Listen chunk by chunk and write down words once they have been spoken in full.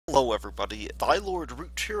Hello everybody, Thy Lord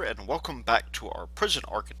Root here, and welcome back to our Prison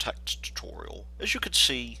Architect tutorial. As you can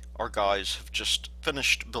see, our guys have just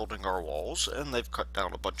finished building our walls, and they've cut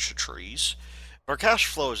down a bunch of trees. Our cash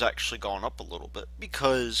flow has actually gone up a little bit,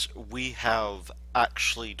 because we have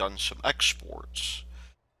actually done some exports.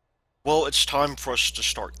 Well, it's time for us to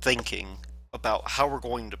start thinking about how we're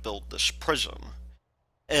going to build this prison.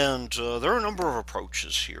 And there are a number of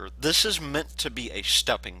approaches here. This is meant to be a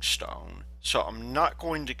stepping stone, so I'm not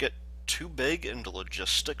going to get too big into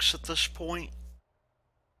logistics at this point.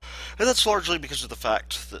 And that's largely because of the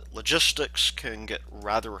fact that logistics can get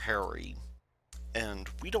rather hairy, and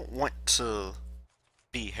we don't want to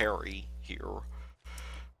be hairy here.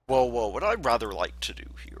 Well, what I'd rather like to do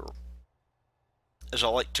here is I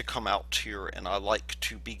like to come out here and I like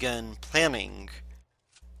to begin planning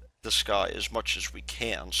this guy as much as we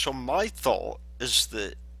can. So my thought is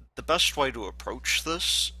that the best way to approach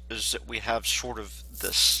this is that we have sort of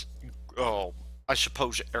this, I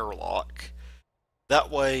suppose, airlock.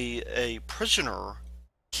 That way a prisoner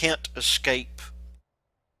can't escape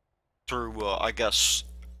through, I guess,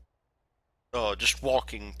 just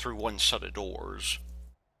walking through one set of doors.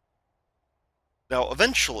 Now,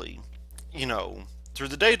 eventually, through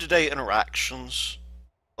the day-to-day interactions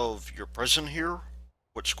of your prison here,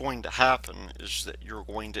 what's going to happen is that you're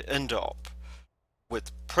going to end up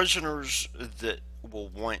with prisoners that will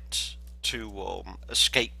want to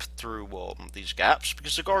escape through these gaps,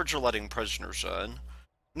 because the guards are letting prisoners in,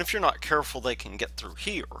 and if you're not careful they can get through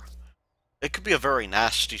here. It could be a very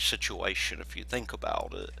nasty situation if you think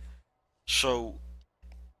about it. So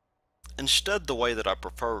instead, the way that I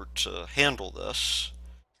prefer to handle this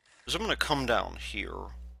is I'm going to come down here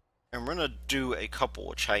and we're going to do a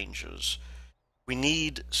couple of changes. We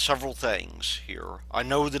need several things here. I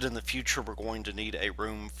know that in the future we're going to need a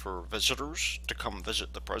room for visitors to come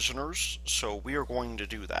visit the prisoners, so we are going to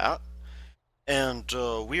do that. And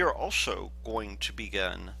we are also going to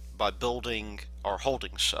begin by building our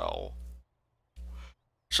holding cell.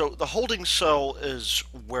 So the holding cell is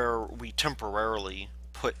where we temporarily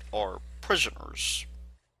put our prisoners.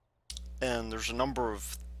 And there's a number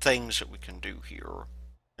of things that we can do here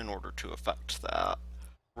in order to affect that.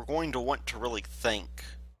 We're going to want to really think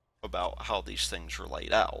about how these things are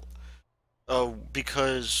laid out.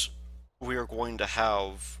 Because we are going to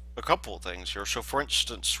have a couple of things here. So for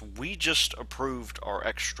instance, we just approved our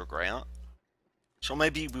extra grant. So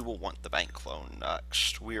maybe we will want the bank loan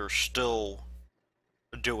next. We are still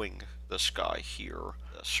doing this guy here.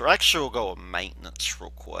 So actually we'll go with maintenance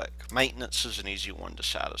real quick. Maintenance is an easy one to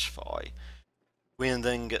satisfy. We can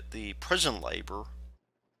then get the prison labor,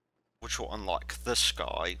 which will unlock this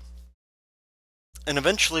guy. And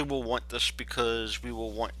eventually we'll want this because we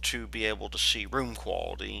will want to be able to see room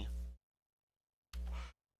quality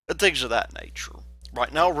and things of that nature.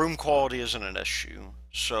 Right now room quality isn't an issue,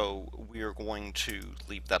 so we are going to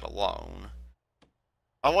leave that alone.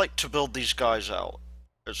 I like to build these guys out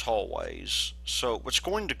as hallways. So what's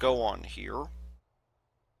going to go on here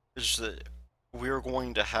is that we are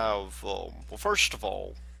going to have, well, first of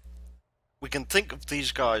all, we can think of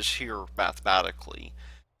these guys here mathematically,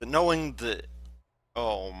 but knowing that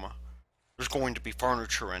there's going to be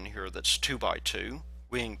furniture in here that's 2 by 2,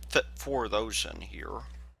 we can fit 4 of those in here,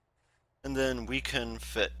 and then we can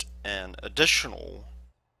fit an additional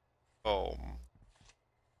 4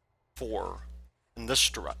 in this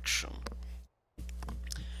direction.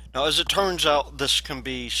 Now, as it turns out, this can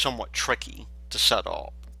be somewhat tricky to set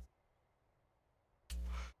up.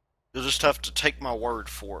 You'll just have to take my word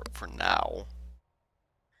for it for now,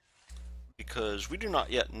 because we do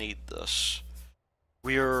not yet need this.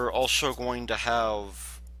 We are also going to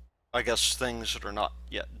have, I guess, things that are not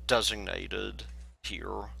yet designated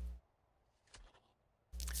here.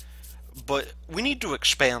 But we need to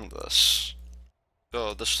expand this,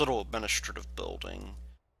 this little administrative building.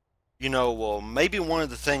 Maybe one of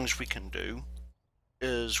the things we can do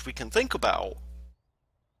is we can think about,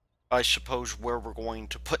 I suppose, where we're going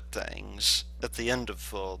to put things at the end of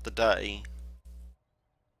the day.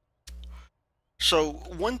 So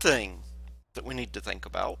one thing that we need to think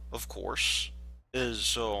about, of course,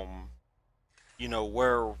 is,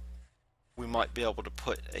 where we might be able to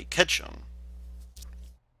put a kitchen.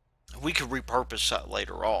 We could repurpose that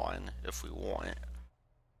later on if we want.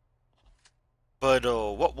 But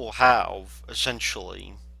what we'll have,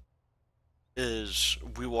 essentially, is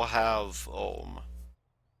we will have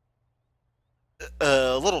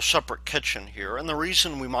a little separate kitchen here, and the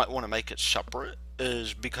reason we might want to make it separate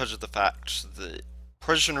is because of the fact that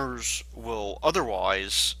prisoners will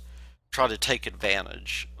otherwise try to take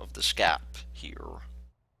advantage of this gap here.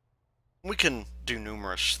 We can do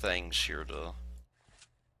numerous things here to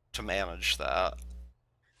to manage that.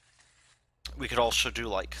 We could also do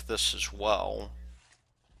like this as well,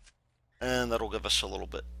 and that'll give us a little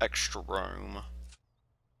bit extra room.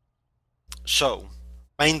 So,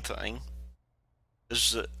 main thing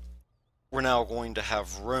is that we're now going to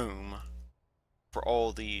have room for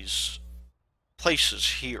all these places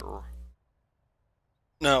here.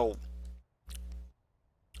 Now,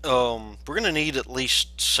 we're gonna need at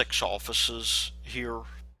least 6 offices here,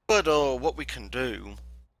 but what we can do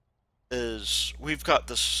is we've got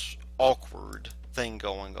this awkward thing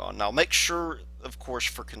going on. Now, make sure, of course,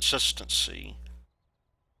 for consistency,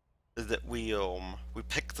 that we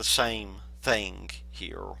pick the same thing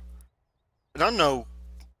here. And I know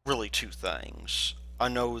really 2 things. I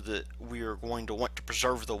know that we are going to want to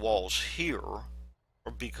preserve the walls here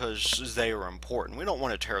because they are important. We don't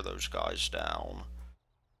want to tear those guys down.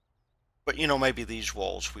 But, you know, maybe these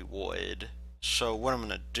walls we would. So what I'm going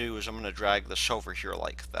to do is I'm going to drag this over here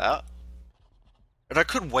like that. And I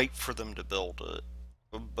could wait for them to build it,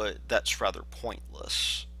 but that's rather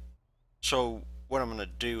pointless. So what I'm going to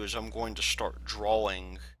do is I'm going to start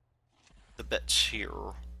drawing the bits here.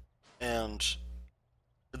 And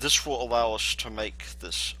this will allow us to make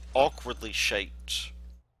this awkwardly shaped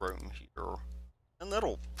room here. And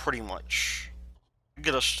that'll pretty much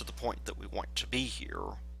get us to the point that we want to be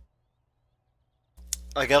here.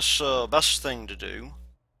 I guess best thing to do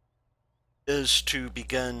is to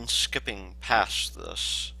begin skipping past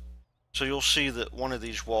this. So you'll see that one of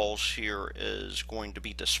these walls here is going to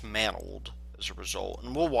be dismantled as a result.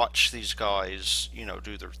 And we'll watch these guys, you know,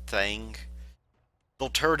 do their thing. They'll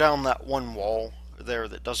tear down that one wall there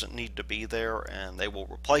that doesn't need to be there, and they will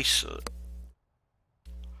replace it.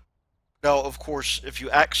 Now, of course, if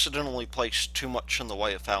you accidentally place too much in the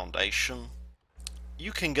way of foundation,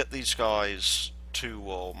 you can get these guys to,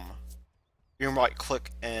 you can right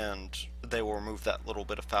click and they will remove that little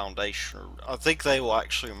bit of foundation. I think they will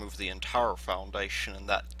actually remove the entire foundation in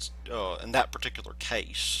that particular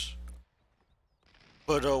case.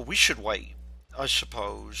 But we should wait, I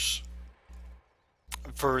suppose,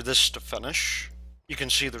 for this to finish. You can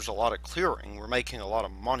see there's a lot of clearing. We're making a lot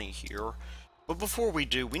of money here. But before we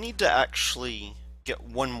do, we need to actually get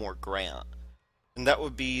one more grant. And that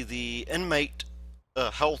would be the Inmate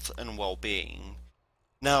Health and Well-Being.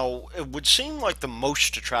 Now, it would seem like the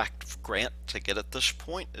most attractive grant to get at this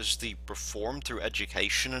point is the Reform Through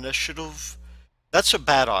Education initiative. That's a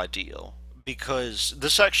bad idea, because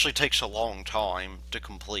this actually takes a long time to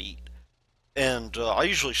complete. And I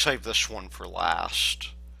usually save this one for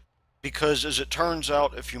last. Because as it turns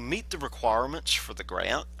out, if you meet the requirements for the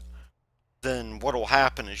grant, then what will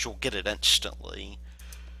happen is you'll get it instantly.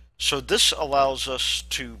 So this allows us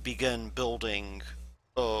to begin building,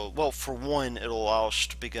 well, for one, it'll allow us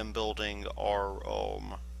to begin building our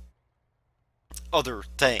other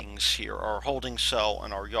things here, our holding cell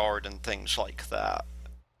and our yard and things like that.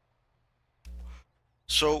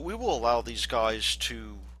 So we will allow these guys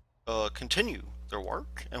to continue their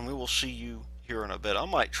work, and we will see you here in a bit. I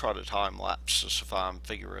might try to time lapse this if I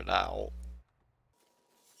figure it out.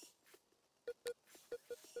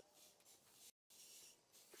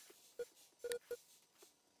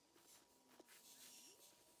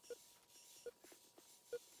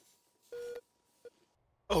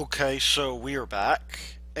 Okay, so we are back,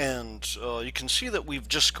 and you can see that we've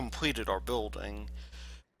just completed our building.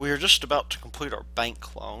 We are just about to complete our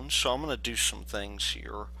bank loan, so I'm going to do some things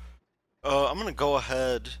here. I'm going to go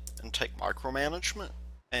ahead and take micromanagement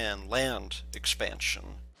and land expansion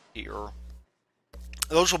here.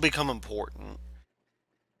 Those will become important.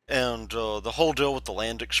 And the whole deal with the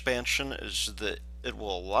land expansion is that it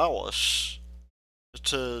will allow us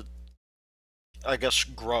to, I guess,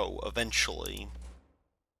 grow eventually.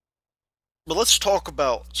 But let's talk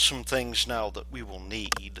about some things now that we will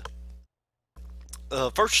need.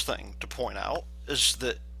 The first thing to point out is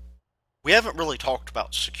that we haven't really talked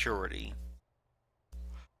about security.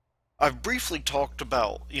 I've briefly talked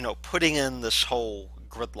about, you know, putting in this whole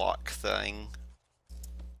gridlock thing,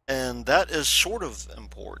 and that is sort of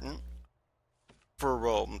important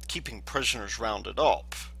for keeping prisoners rounded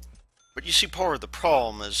up. But you see, part of the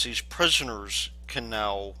problem is these prisoners can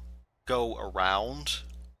now go around,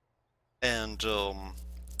 and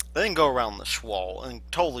they can go around this wall and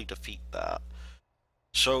totally defeat that.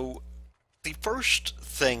 So the first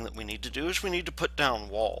thing that we need to do is we need to put down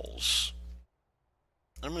walls.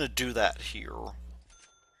 I'm going to do that here.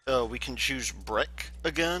 We can choose brick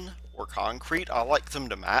again, or concrete. I like them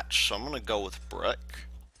to match, so I'm going to go with brick.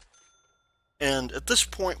 And at this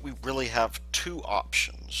point, we really have 2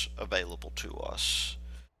 options available to us.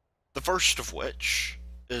 The first of which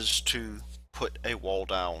is to put a wall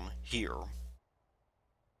down here.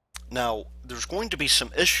 Now, there's going to be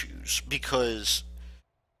some issues because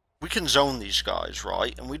we can zone these guys,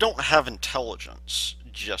 right? And we don't have intelligence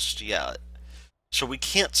just yet. So we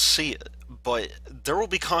can't see it, but there will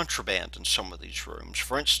be contraband in some of these rooms.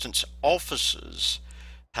 For instance, offices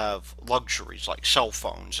have luxuries like cell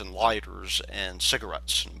phones and lighters and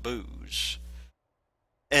cigarettes and booze.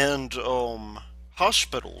 And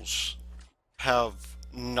hospitals have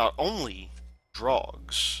not only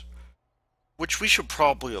drugs, which we should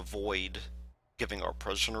probably avoid giving our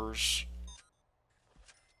prisoners,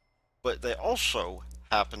 but they also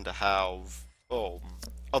happen to have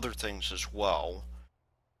other things as well,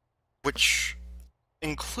 which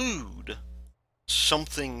include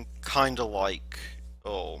something kind of like,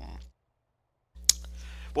 well,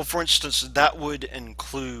 for instance, that would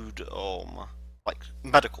include like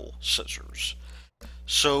medical scissors.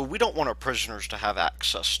 So we don't want our prisoners to have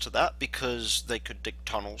access to that because they could dig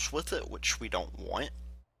tunnels with it, which we don't want.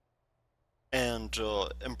 And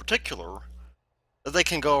in particular, they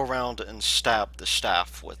can go around and stab the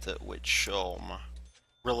staff with it, which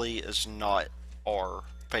really is not our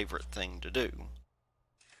favorite thing to do.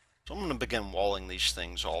 So I'm going to begin walling these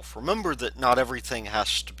things off. Remember that not everything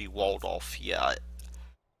has to be walled off yet.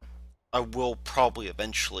 I will probably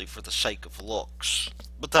eventually for the sake of looks,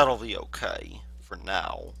 but that'll be okay for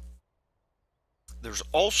now. There's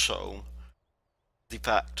also the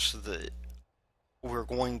fact that we're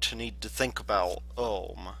going to need to think about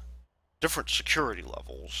different security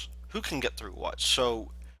levels. Who can get through what?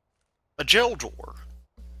 So, a jail door,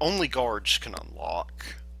 only guards can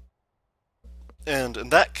unlock. And in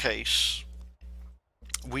that case,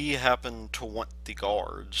 we happen to want the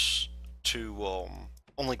guards to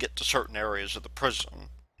only get to certain areas of the prison,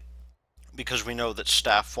 because we know that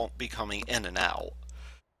staff won't be coming in and out.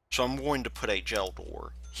 So I'm going to put a jail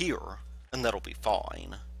door here, and that'll be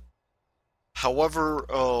fine. However,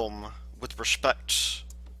 with respect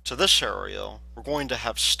to this area, we're going to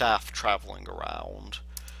have staff traveling around.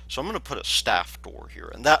 So I'm going to put a staff door here,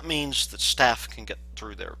 and that means that staff can get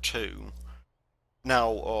through there too.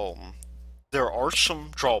 Now, there are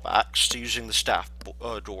some drawbacks to using the staff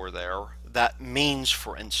door there. That means,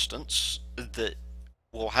 for instance, that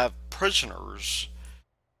we'll have prisoners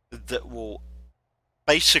that will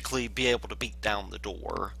basically be able to beat down the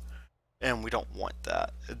door, and we don't want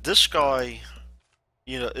that. This guy,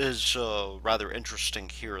 is rather interesting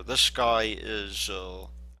here. This guy is a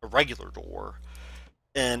regular door,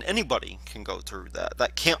 and anybody can go through that.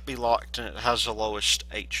 That can't be locked, and it has the lowest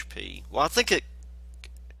HP. Well, I think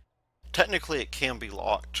technically it can be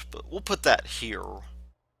locked, but we'll put that here.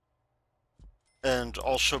 And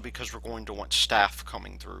also because we're going to want staff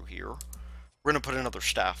coming through here, we're going to put another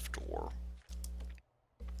staff door.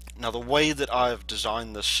 Now, the way that I've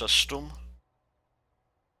designed this system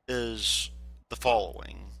is the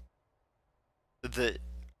following. That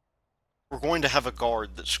we're going to have a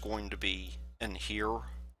guard that's going to be in here,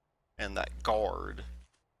 and that guard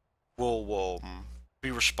will be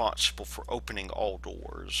responsible for opening all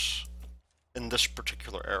doors in this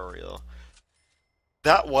particular area.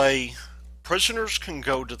 That way, prisoners can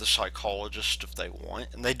go to the psychologist if they want,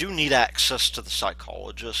 and they do need access to the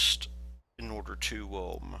psychologist in order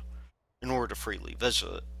to freely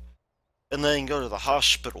visit. And they can go to the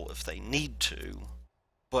hospital if they need to,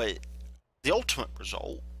 but the ultimate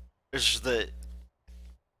result is that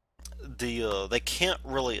they can't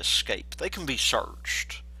really escape. They can be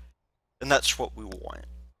searched, and that's what we want.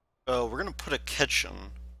 We're going to put a kitchen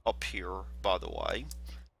up here, by the way,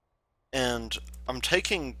 and I'm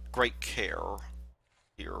taking great care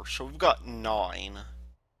here. So we've got 9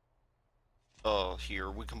 here.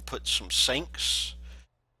 We can put some sinks.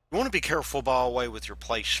 You want to be careful, by the way, with your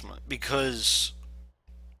placement, because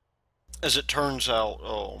as it turns out,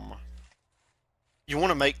 you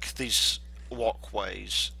want to make these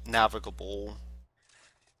walkways navigable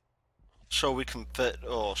so we can fit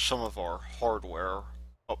some of our hardware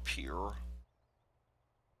up here.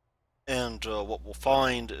 And what we'll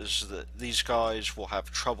find is that these guys will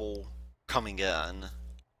have trouble coming in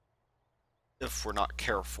if we're not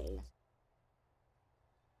careful.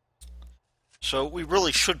 So we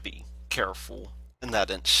really should be careful in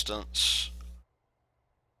that instance.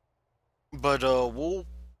 But we'll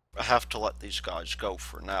have to let these guys go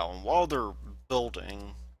for now. And while they're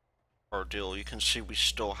building our deal, you can see we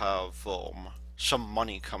still have some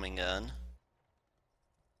money coming in.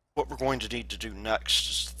 What we're going to need to do next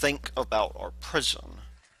is think about our prison.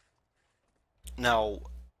 Now,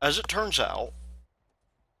 as it turns out,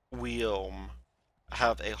 we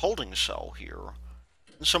have a holding cell here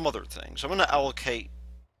and some other things. I'm going to allocate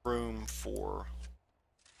room for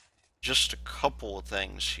just a couple of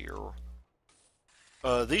things here.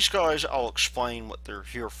 These guys, I'll explain what they're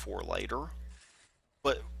here for later,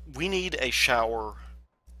 but we need a shower,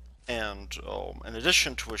 and in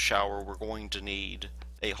addition to a shower, we're going to need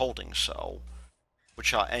a holding cell,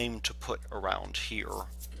 which I aim to put around here.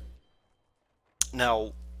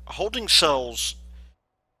 Now, holding cells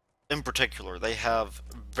in particular, they have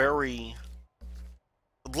very,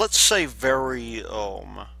 let's say very,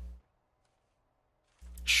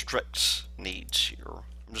 strict needs here.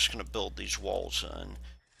 I'm just going to build these walls in.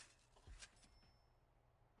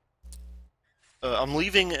 I'm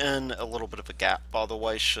leaving in a little bit of a gap, by the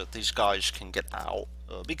way, so that these guys can get out,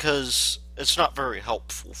 because it's not very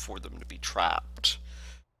helpful for them to be trapped.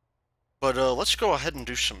 But let's go ahead and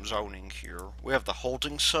do some zoning here. We have the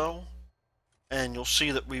holding cell, and you'll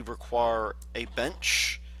see that we require a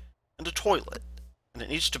bench and a toilet. And it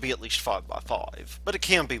needs to be at least 5 by 5, but it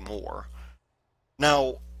can be more.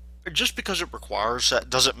 Now, just because it requires that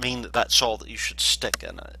doesn't mean that that's all that you should stick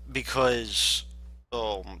in it, because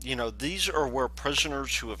you know, these are where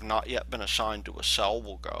prisoners who have not yet been assigned to a cell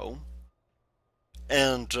will go.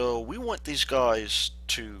 And we want these guys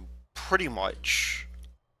to pretty much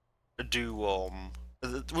do, we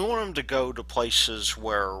want them to go to places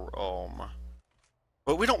where,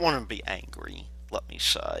 but we don't want them to be angry, let me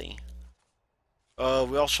say.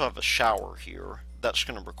 We also have a shower here. That's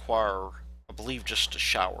going to require, I believe, just a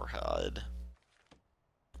shower head.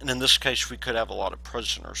 And in this case, we could have a lot of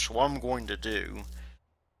prisoners. So what I'm going to do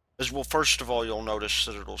is, well, first of all, you'll notice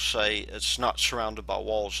that it'll say it's not surrounded by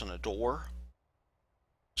walls and a door.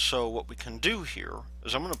 So what we can do here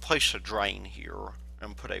is I'm going to place a drain here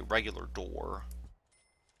and put a regular door.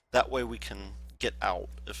 That way we can get out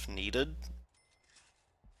if needed.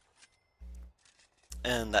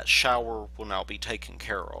 And that shower will now be taken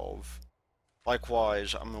care of.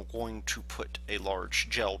 Likewise, I'm going to put a large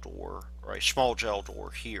jail door, or a small jail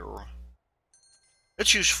door here.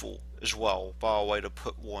 It's useful as well, by a way to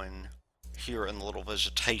put one here in the little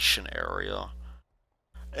visitation area.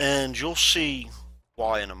 And you'll see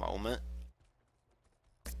why in a moment.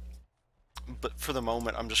 But for the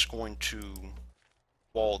moment, I'm just going to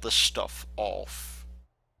wall this stuff off.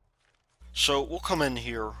 So we'll come in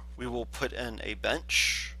here, we will put in a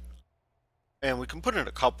bench, and we can put in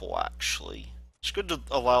a couple actually. It's good to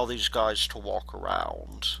allow these guys to walk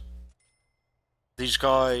around. These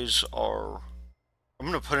guys are, I'm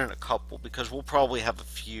going to put in a couple because we'll probably have a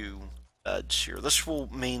few beds here. This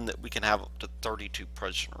will mean that we can have up to 32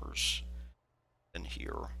 prisoners in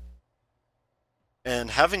here.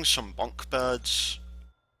 And having some bunk beds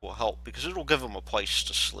will help because it'll give them a place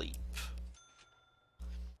to sleep.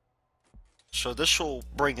 So this will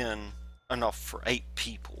bring in enough for 8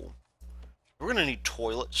 people. We're going to need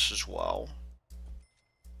toilets as well.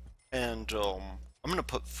 And I'm going to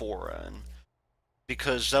put 4 in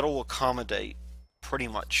because that'll accommodate pretty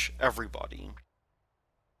much everybody.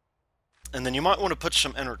 And then you might want to put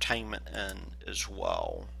some entertainment in as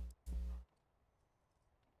well.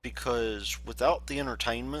 Because without the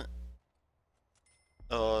entertainment,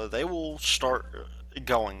 they will start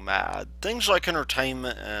going mad. Things like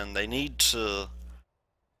entertainment, and they need to,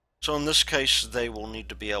 so in this case they will need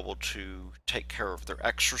to be able to take care of their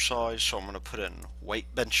exercise, so I'm going to put in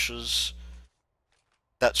weight benches.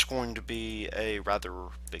 That's going to be a rather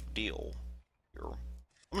big deal here.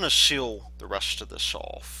 I'm going to seal the rest of this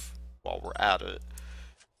off while we're at it.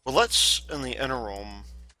 But let's, in the interim,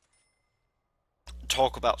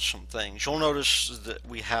 talk about some things. You'll notice that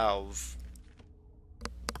we have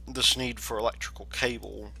this need for electrical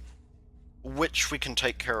cable, which we can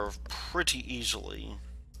take care of pretty easily.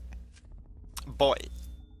 But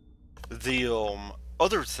the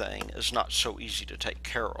other thing is not so easy to take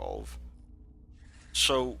care of.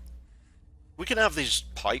 So we can have these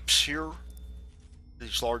pipes here,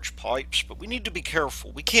 these large pipes, but we need to be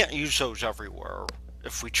careful. We can't use those everywhere.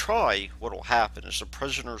 If we try, what will happen is the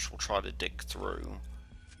prisoners will try to dig through,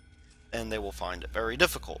 and they will find it very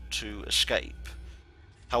difficult to escape.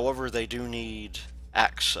 However, they do need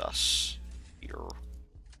access here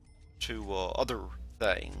to other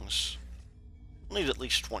things. We'll need at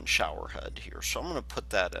least 1 shower head here, so I'm going to put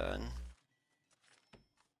that in.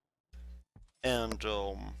 And,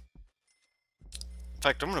 in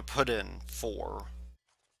fact, I'm going to put in 4.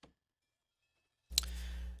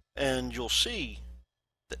 And you'll see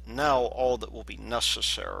that now all that will be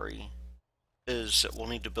necessary is that we'll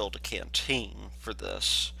need to build a canteen for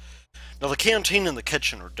this. Now, the canteen and the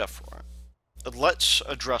kitchen are different. Let's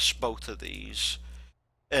address both of these.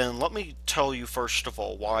 And let me tell you, first of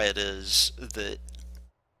all, why it is that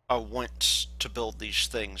I want to build these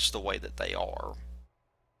things the way that they are.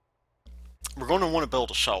 We're going to want to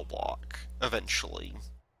build a cell block, eventually.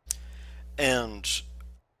 And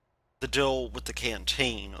the deal with the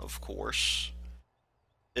canteen, of course,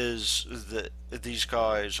 is that these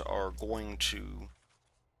guys are going to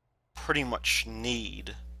pretty much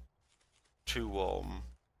need to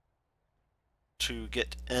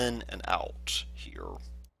get in and out here.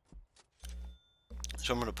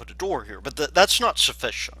 So I'm going to put a door here, but that's not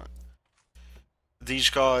sufficient. These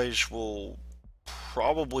guys will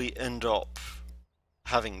probably end up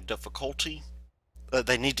having difficulty.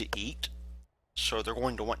 They need to eat, so they're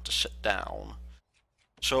going to want to sit down.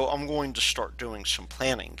 So I'm going to start doing some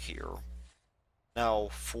planning here. Now,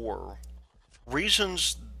 for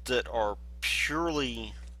reasons that are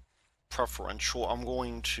purely preferential, I'm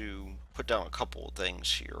going to put down a couple of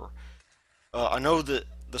things here. I know that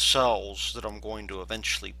the cells that I'm going to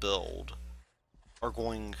eventually build are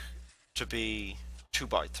going to be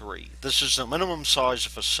 2x3. This is the minimum size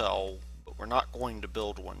of a cell, but we're not going to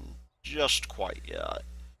build one just quite yet.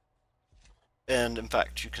 And in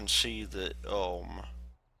fact, you can see that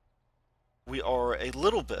we are a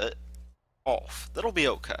little bit off. That'll be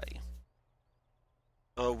okay.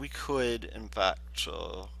 We could, in fact,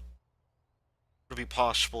 it would be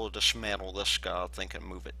possible to dismantle this guy, I think, and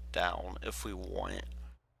move it down if we want.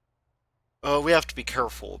 We have to be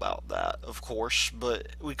careful about that, of course, but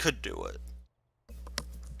we could do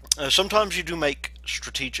it. Sometimes you do make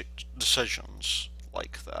strategic decisions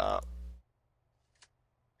like that.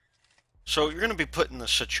 So you're going to be put in the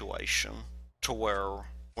situation to where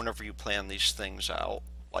whenever you plan these things out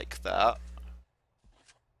like that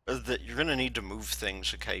you're going to need to move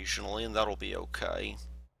things occasionally, and that'll be okay.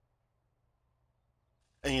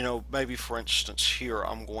 And you know, maybe for instance here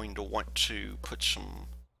I'm going to want to put some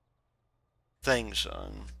things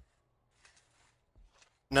in.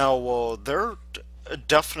 Now, there are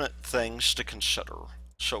definite things to consider.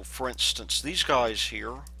 So for instance, these guys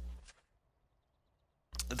here,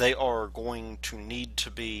 they are going to need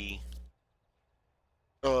to be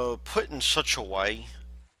put in such a way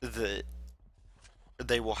that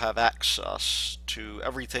they will have access to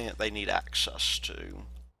everything that they need access to.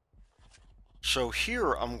 So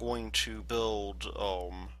here I'm going to build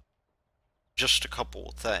just a couple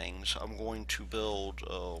of things. I'm going to build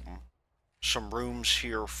some rooms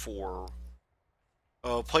here for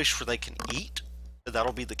a place where they can eat.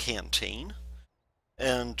 That'll be the canteen.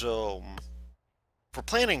 And for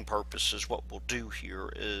planning purposes, what we'll do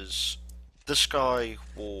here is this guy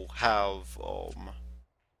will have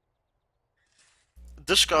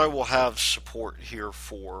support here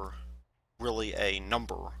for really a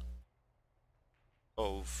number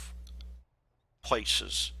of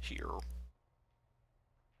places here.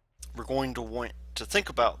 We're going to want to think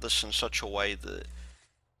about this in such a way that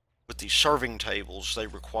with these serving tables they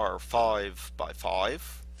require 5 by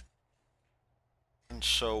 5, and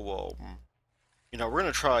so you know, we're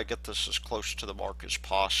going to try to get this as close to the mark as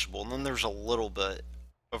possible, and then there's a little bit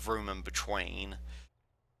of room in between,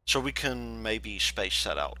 so we can maybe space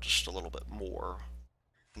that out just a little bit more.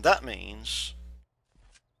 And that means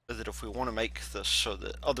that if we want to make this so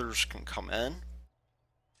that others can come in,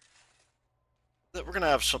 that we're going to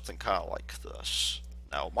have something kind of like this.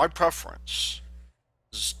 Now, my preference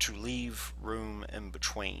is to leave room in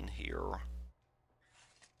between here,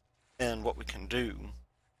 and what we can do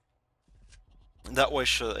that way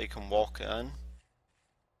so that they can walk in.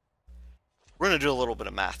 We're going to do a little bit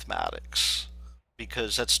of mathematics,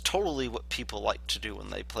 because that's totally what people like to do when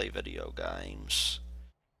they play video games.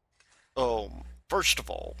 First of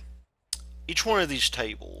all, each one of these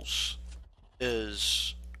tables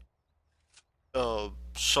is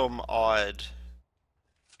some odd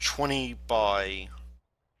 20 by,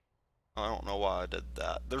 I don't know why I did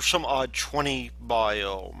that. There's some odd 20 by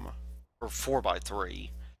or 4 by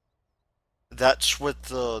 3. That's with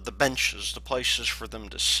the benches, the places for them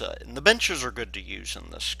to sit. And the benches are good to use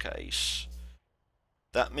in this case.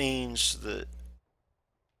 That means that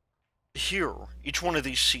here, each one of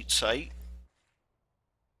these seats 8.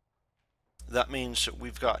 That means that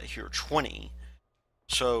we've got here 20.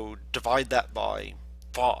 So divide that by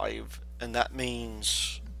 5, and that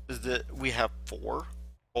means that we have 4.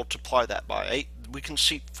 Multiply that by 8. We can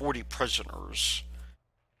seat 40 prisoners.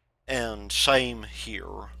 And same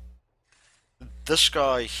here. This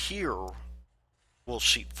guy here will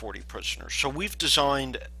seat 40 prisoners. So we've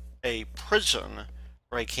designed a prison,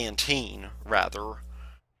 or a canteen, rather,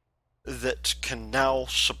 that can now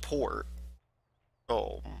support,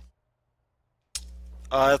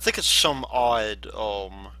 I think it's some odd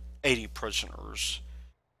 80 prisoners.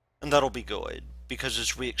 And that'll be good, because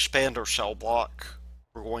as we expand our cell block,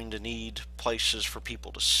 we're going to need places for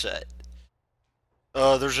people to sit.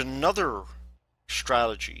 There's another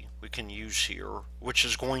strategy we can use here, which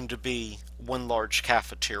is going to be one large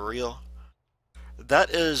cafeteria. That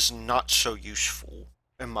is not so useful,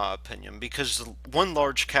 in my opinion, because the one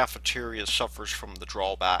large cafeteria suffers from the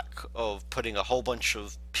drawback of putting a whole bunch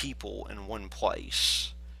of people in one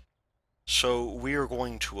place. So we are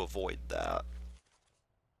going to avoid that.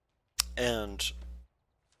 And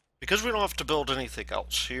because we don't have to build anything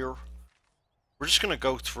else here, we're just going to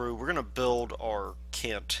go through, we're going to build our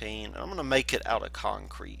canteen. I'm going to make it out of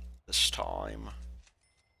concrete this time.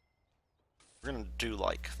 We're going to do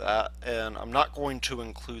like that, and I'm not going to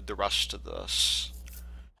include the rest of this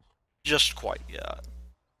just quite yet.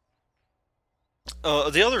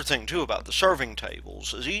 The other thing, too, about the serving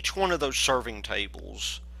tables is each one of those serving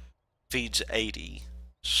tables feeds 80.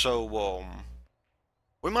 So,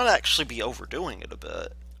 we might actually be overdoing it a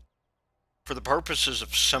bit. For the purposes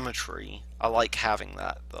of symmetry, I like having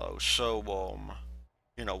that, though. So,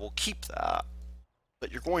 you know, we'll keep that.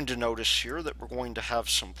 But you're going to notice here that we're going to have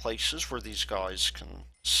some places where these guys can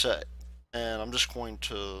sit. And I'm just going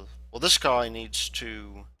to... Well, this guy needs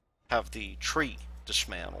to have the tree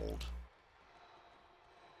dismantled.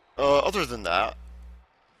 Other than that,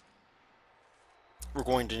 we're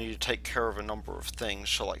going to need to take care of a number of things.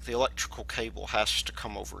 So, like, the electrical cable has to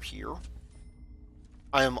come over here.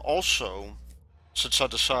 I am also, since I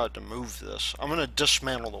decided to move this, I'm going to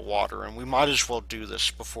dismantle the water, and we might as well do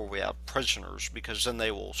this before we have prisoners, because then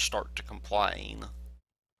they will start to complain.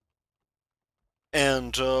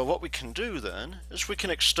 And what we can do then is we can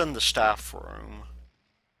extend the staff room,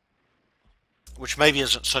 which maybe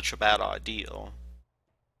isn't such a bad idea.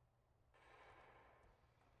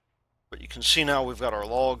 But you can see now we've got our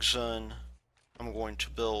logs in. I'm going to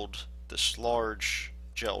build this large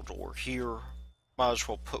jail door here. Might as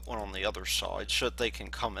well put one on the other side so that they can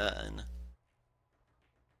come in.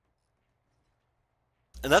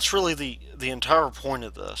 And that's really the entire point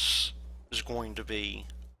of this, is going to be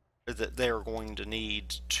that they are going to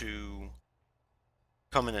need to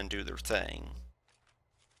come in and do their thing.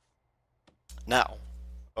 Now,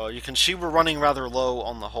 you can see we're running rather low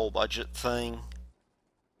on the whole budget thing.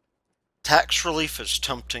 Tax relief is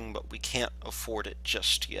tempting, but we can't afford it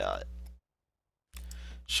just yet.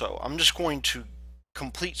 So I'm just going to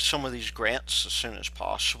complete some of these grants as soon as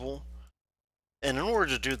possible. And in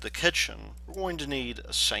order to do the kitchen, we're going to need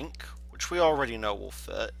a sink, which we already know will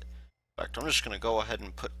fit. In fact, I'm just going to go ahead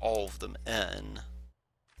and put all of them in.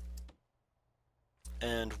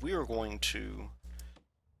 And we are going to...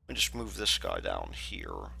 Let me just move this guy down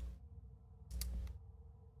here.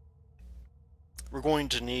 We're going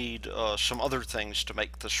to need some other things to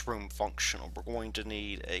make this room functional. We're going to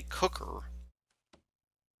need a cooker.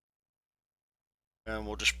 And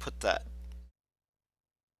we'll just put that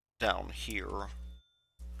down here.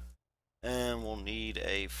 And we'll need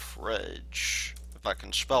a fridge, if I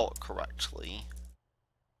can spell it correctly.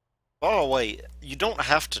 By the way, you don't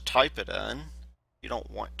have to type it in. You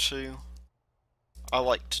don't want to. I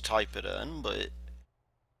like to type it in, but,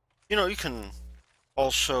 you know, you can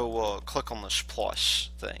also click on this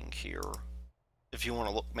plus thing here if you want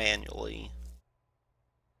to look manually.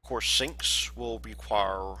 Of course, sinks will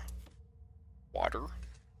require water.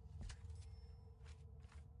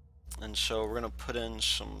 And so we're going to put in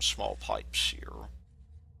some small pipes here.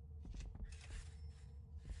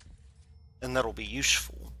 And that'll be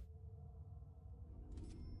useful.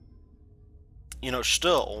 You know,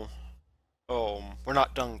 still, we're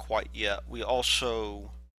not done quite yet. We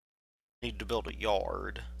also need to build a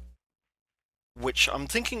yard, which I'm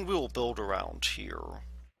thinking we'll build around here.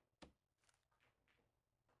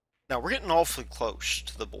 Now, we're getting awfully close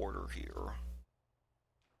to the border here.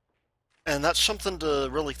 And that's something to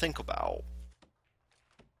really think about.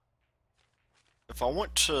 If I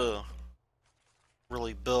want to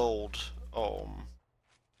really build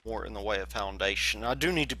more in the way of foundation, I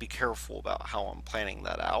do need to be careful about how I'm planning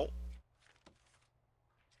that out.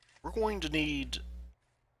 We're going to need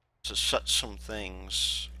to set some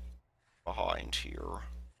things behind here.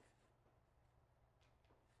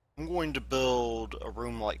 I'm going to build a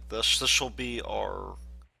room like this. This will be our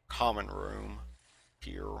common room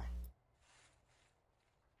here.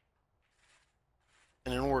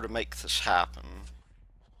 And in order to make this happen,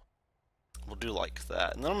 we'll do like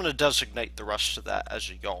that. And then I'm going to designate the rest of that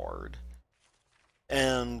as a yard.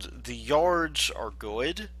 And the yards are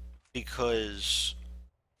good because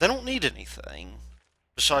they don't need anything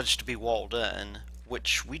besides to be walled in,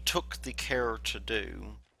 which we took the care to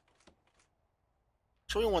do.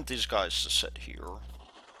 So we want these guys to sit here,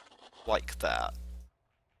 like that.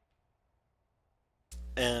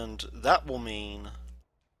 And that will mean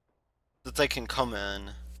that they can come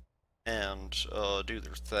in and do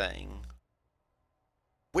their thing.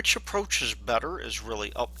 Which approach is better is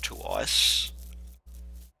really up to us.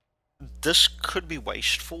 This could be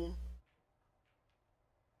wasteful,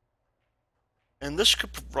 and this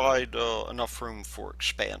could provide enough room for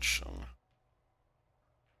expansion.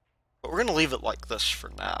 But we're going to leave it like this for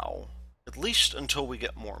now, at least until we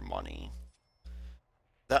get more money.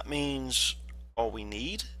 That means all we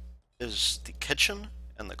need is the kitchen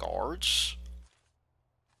and the guards.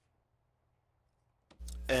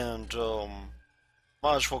 And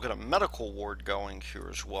might as well get a medical ward going here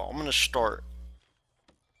as well. I'm going to start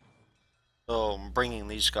bringing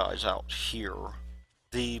these guys out here.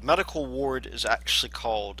 The medical ward is actually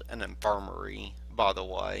called an infirmary, by the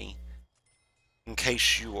way, in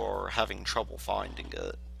case you are having trouble finding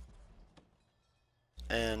it.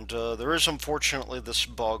 And there is unfortunately this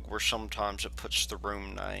bug where sometimes it puts the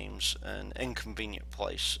room names in inconvenient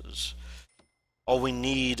places. All we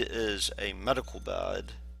need is a medical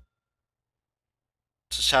bed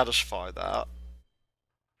to satisfy that.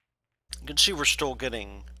 You can see we're still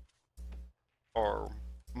getting our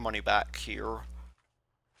money back here.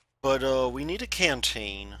 But we need a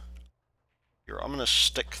canteen. Here, I'm going to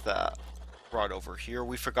stick that right over here.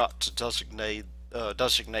 We forgot to designate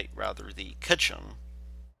the kitchen.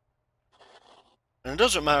 And it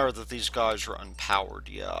doesn't matter that these guys are unpowered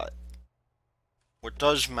yet. What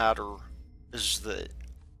does matter is that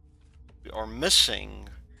we are missing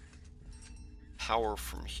power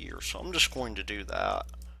from here. So I'm just going to do that.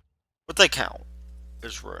 But they count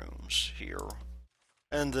as rooms here.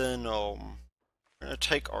 And then we're going to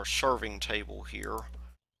take our serving table here.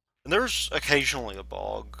 And there's occasionally a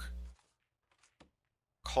bug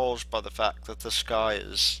caused by the fact that this guy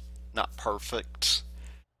is not perfect.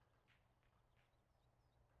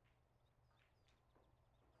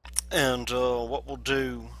 And what we'll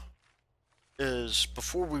do is,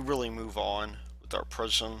 before we really move on with our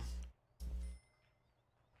prison,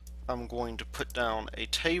 I'm going to put down a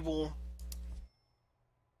table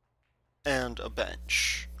and a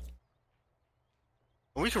bench.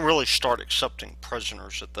 And we can really start accepting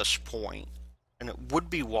prisoners at this point, and it would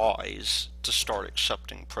be wise to start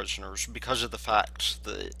accepting prisoners because of the fact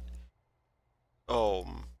that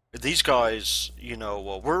these guys, you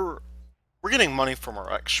know, we're getting money from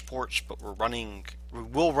our exports, but we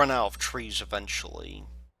will run out of trees eventually.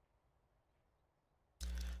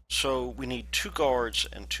 So we need 2 guards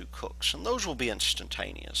and 2 cooks, and those will be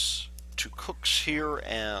instantaneous. 2 cooks here,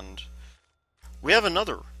 and we have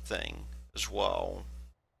another thing as well.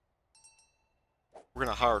 We're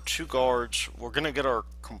going to hire 2 guards. We're going to get our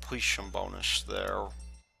completion bonus there,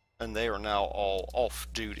 and they are now all off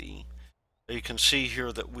duty. You can see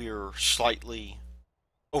here that we are slightly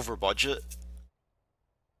over budget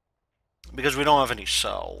because we don't have any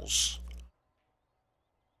cells.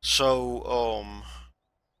 So,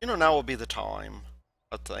 you know, now will be the time,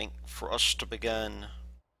 I think, for us to begin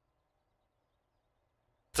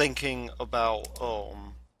thinking about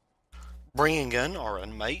bringing in our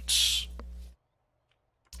inmates.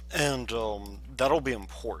 And that'll be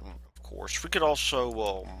important, of course. We could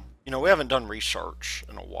also, you know, we haven't done research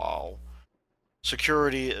in a while.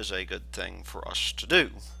 Security is a good thing for us to do.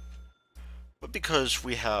 But because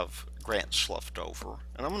we have grants left over,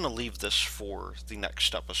 and I'm going to leave this for the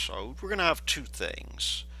next episode, we're going to have 2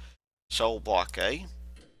 things. Cell Block A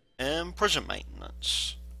and prison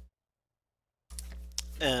maintenance.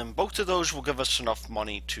 And both of those will give us enough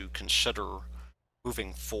money to consider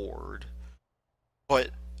moving forward. But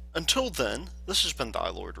until then, this has been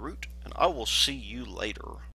Dilord Root, and I will see you later.